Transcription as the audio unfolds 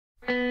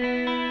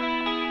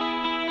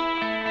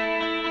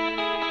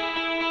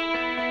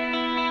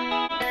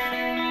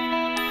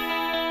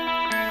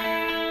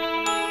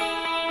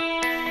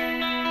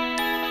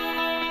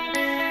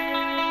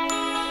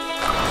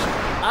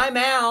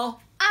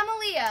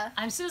Aliyah.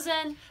 I'm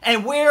Susan.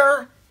 And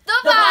we're The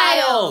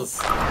Vialls.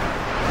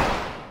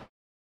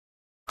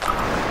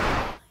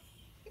 I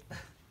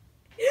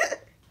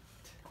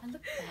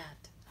look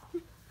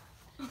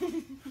bad.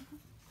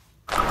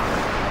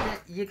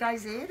 You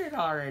guys ate it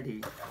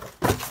already.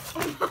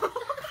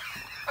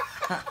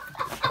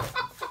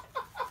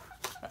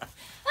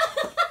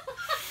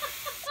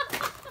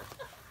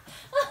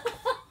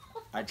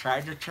 I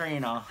tried to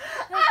train her.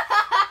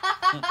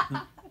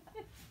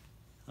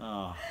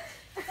 Oh.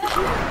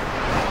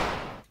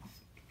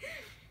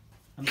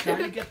 I'm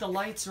trying to get the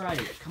lights right.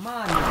 Come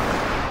on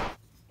now.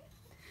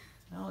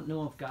 I don't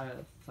know if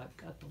I've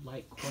got the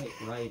light quite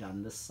right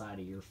on this side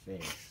of your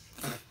face.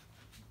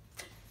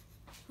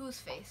 Whose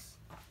face?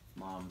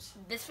 Mom's.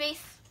 This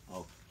face?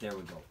 Oh, there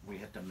we go. We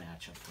have to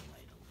match up the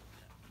light a little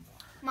bit more.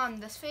 Mom,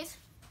 this face?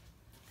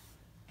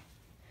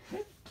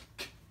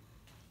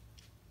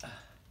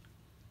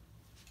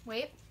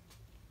 Wait.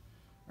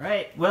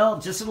 Right, well,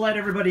 just to let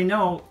everybody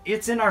know,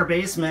 it's in our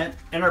basement,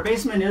 and our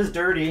basement is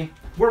dirty.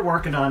 We're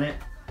working on it.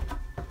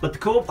 But the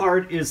cool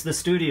part is the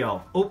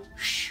studio. Oh,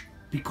 shh,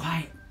 be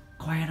quiet.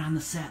 Quiet on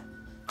the set.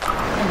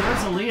 And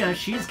there's Aliyah.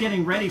 She's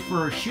getting ready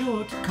for a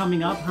shoot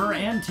coming up, her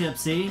and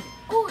Tipsy.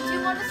 Oh, do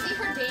you want to see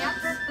her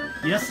dance?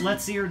 Yes,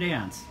 let's see her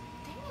dance.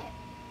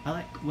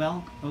 Dang it.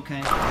 Well,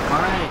 okay. All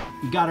right,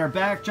 we got our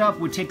backdrop.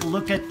 We take a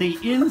look at the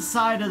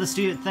inside of the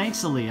studio.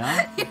 Thanks,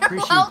 Aliyah.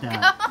 Appreciate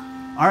that.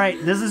 All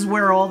right, this is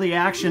where all the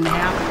action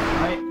happens.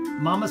 All right,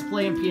 Mama's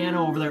playing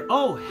piano over there.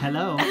 Oh,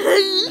 hello.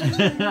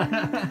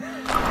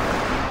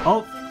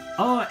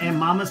 oh, and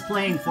Mama's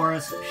playing for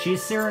us.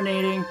 She's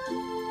serenading.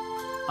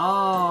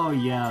 Oh,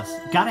 yes.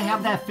 Gotta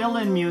have that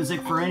fill-in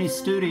music for any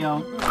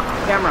studio.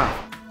 Camera.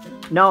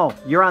 No,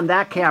 you're on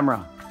that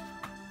camera.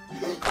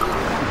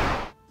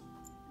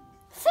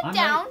 Sit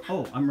down.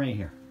 Right, I'm right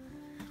here.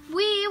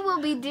 We will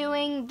be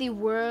doing the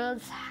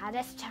world's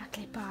hottest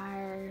chocolate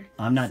bar.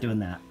 I'm not doing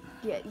that.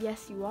 Yeah,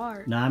 yes, you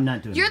are. No, I'm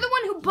not doing You're it. the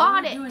one who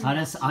bought it.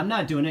 I'm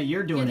not doing it.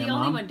 You're doing it, You're the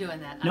Mom. only one doing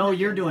that. No,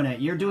 you're doing it.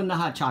 You're doing the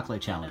hot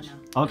chocolate challenge.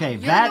 No. Okay,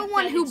 You're the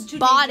one who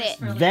bought it.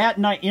 VAT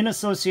in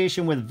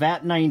association with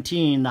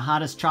VAT-19, the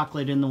hottest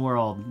chocolate in the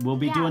world. We'll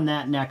be doing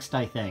that next,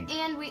 I think.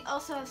 And we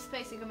also have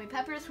spicy gummy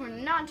peppers. We're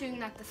not doing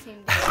that the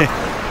same day.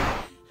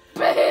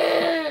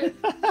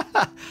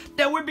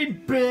 That would be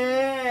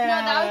bad.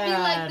 No, that would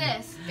be like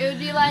this. It would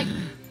be like...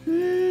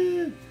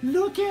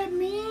 Look at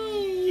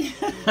me.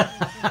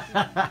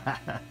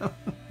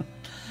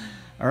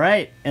 All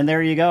right, and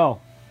there you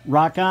go.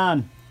 Rock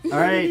on. All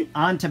right,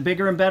 on to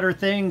bigger and better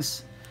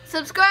things.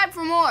 Subscribe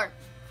for more.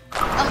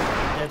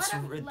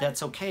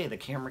 That's okay. The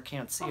camera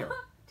can't see her.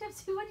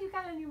 Tipsy, what do you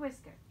got on your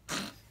whisker?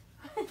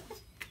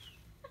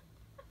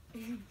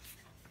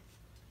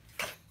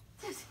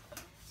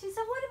 She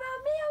said, what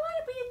about me? I want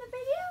to be in the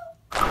video.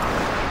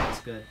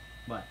 That's good.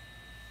 What?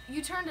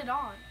 You turned it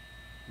on.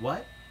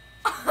 What?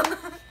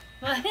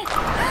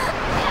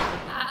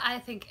 I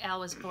think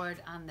Al was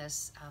bored on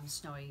this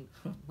snowy,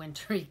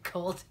 wintry,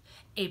 cold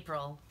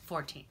April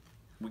 14th.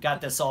 We got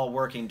this all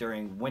working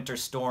during Winter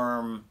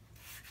Storm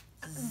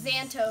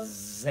Xanto.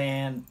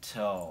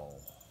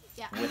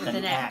 Yeah. With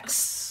an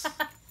X.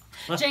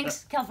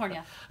 Jinx,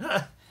 California.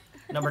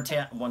 Number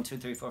 10. 1, 2,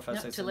 3, 4, 5,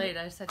 Nope, 6. too late.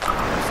 I said.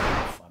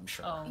 I'm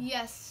sure. Oh.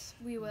 Yes,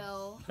 we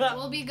will.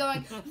 We'll be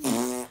going...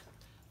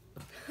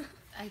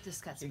 I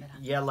just got spit on.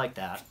 Yeah, like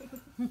that.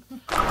 You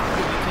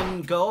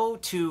can go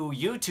to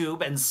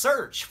YouTube and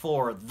search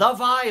for The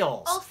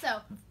Vialls.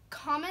 Also,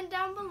 comment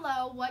down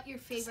below what your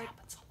favorite...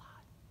 Happens a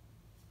lot.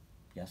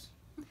 Yes?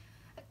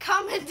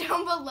 Comment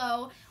down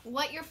below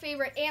what your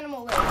favorite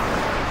animal is.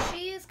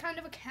 She is kind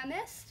of a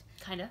chemist.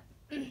 Kinda.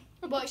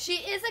 Well, she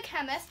is a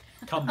chemist.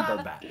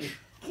 Cumberbatch.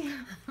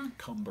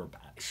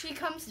 Cumberbatch. She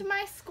comes to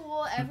my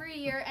school every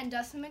year and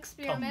does some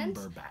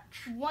experiments.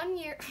 Cumberbatch. 1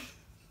 year...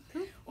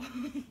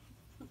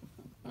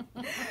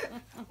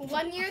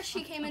 One year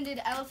she came and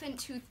did elephant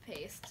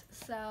toothpaste,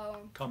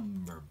 so...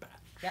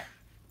 Cumberbatch. Yep.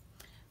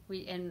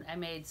 I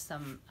made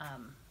some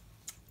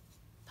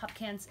pop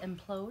cans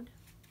implode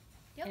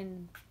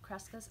in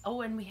Kreska's.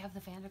 Oh, and we have the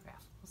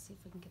Vandergraaf. We'll see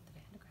if we can get the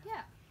Vandergraaf.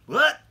 Yeah.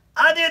 What?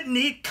 I didn't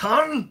eat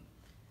cum!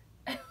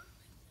 I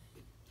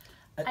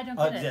don't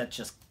get it. That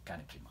just kind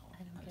of came out.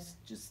 I don't get it.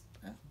 Just,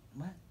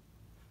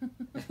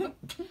 what?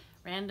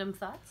 Random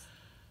thoughts?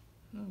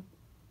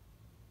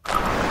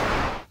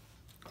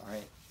 All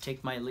right,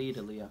 take my lead,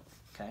 Aliyah.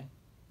 Okay?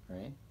 All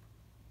right?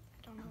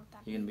 I don't know what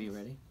that You gonna be means.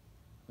 ready?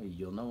 Well,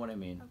 you'll know what I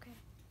mean. Okay.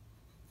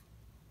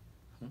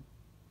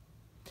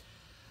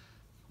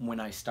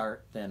 When I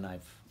start, then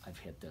I've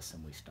hit this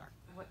and we start.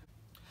 What?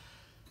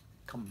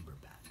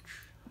 Cumberbatch.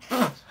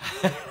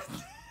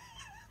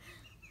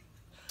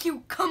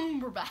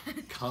 Cucumberbatch.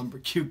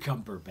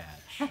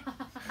 Cucumberbatch.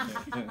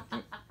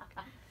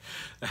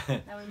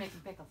 Now we're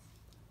making pickles.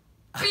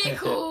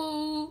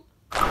 Pickle.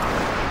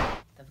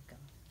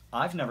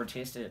 I've never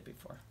tasted it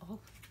before. Oh,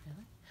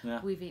 really?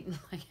 Yeah. We've eaten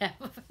like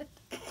half of it.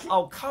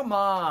 Oh, come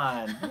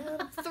on.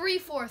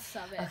 3/4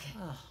 of it. Okay.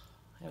 Oh,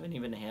 I haven't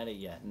even had it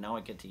yet. And now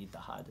I get to eat the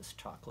hottest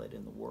chocolate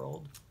in the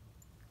world.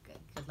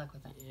 Good luck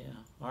with that. Yeah.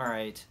 All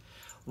right.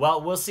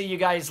 Well, we'll see you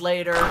guys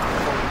later for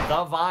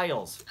the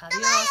Vialls.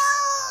 Adios.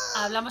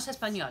 Hablamos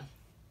español.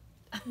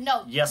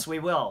 No. Yes, we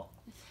will.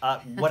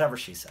 Whatever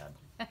she said.